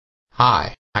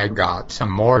Hi, I got some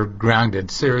more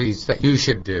Grounded series that you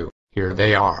should do. Here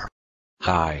they are.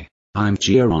 Hi, I'm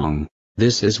Jiarong.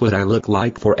 This is what I look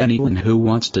like for anyone who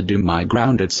wants to do my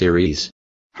Grounded series.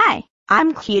 Hi,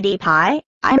 I'm Cutie Pie.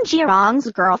 I'm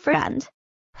Jiarong's girlfriend.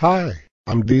 Hi,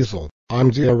 I'm Diesel. I'm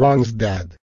Jiarong's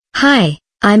dad. Hi,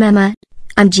 I'm Emma.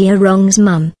 I'm Jiarong's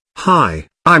mum. Hi,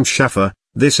 I'm Sheffer.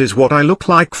 This is what I look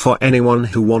like for anyone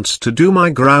who wants to do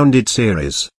my Grounded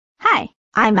series. Hi,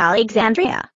 I'm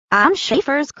Alexandria. I'm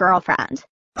Schaefer's girlfriend.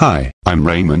 Hi, I'm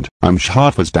Raymond. I'm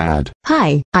Schaefer's dad.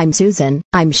 Hi, I'm Susan.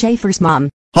 I'm Schaefer's mom.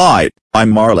 Hi,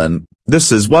 I'm Marlon.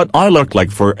 This is what I look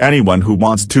like for anyone who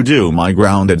wants to do my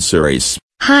Grounded series.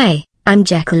 Hi, I'm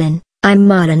Jacqueline. I'm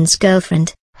Marlon's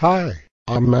girlfriend. Hi,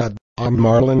 I'm Matt. I'm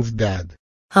Marlon's dad.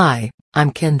 Hi,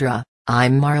 I'm Kendra.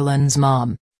 I'm Marlon's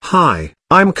mom. Hi,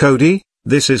 I'm Cody.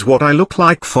 This is what I look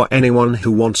like for anyone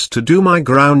who wants to do my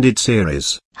Grounded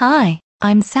series. Hi,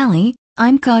 I'm Sally.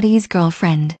 I'm Cody's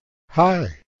girlfriend. Hi,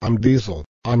 I'm Diesel.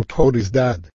 I'm Cody's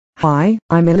dad. Hi,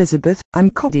 I'm Elizabeth. I'm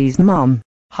Cody's mom.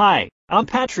 Hi, I'm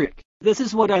Patrick. This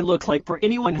is what I look like for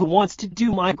anyone who wants to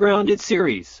do my Grounded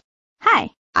series. Hi,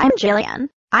 I'm Jillian.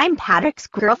 I'm Patrick's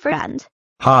girlfriend.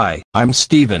 Hi, I'm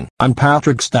Steven. I'm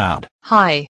Patrick's dad.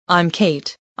 Hi, I'm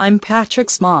Kate. I'm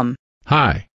Patrick's mom.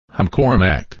 Hi, I'm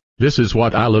Cormac. This is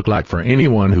what I look like for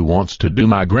anyone who wants to do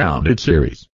my Grounded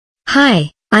series. Hi,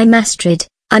 I'm Astrid.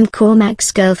 I'm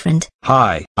Cormac's girlfriend.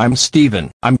 Hi, I'm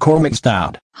Steven. I'm Cormac's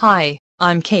dad. Hi,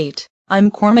 I'm Kate. I'm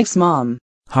Cormac's mom.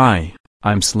 Hi,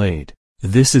 I'm Slade.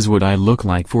 This is what I look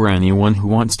like for anyone who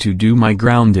wants to do my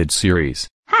Grounded series.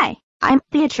 Hi, I'm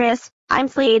Beatrice. I'm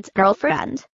Slade's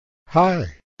girlfriend. Hi,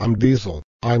 I'm Diesel.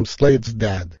 I'm Slade's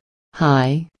dad.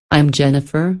 Hi, I'm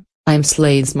Jennifer. I'm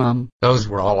Slade's mom. Those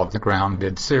were all of the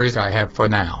Grounded series I have for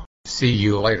now. See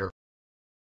you later.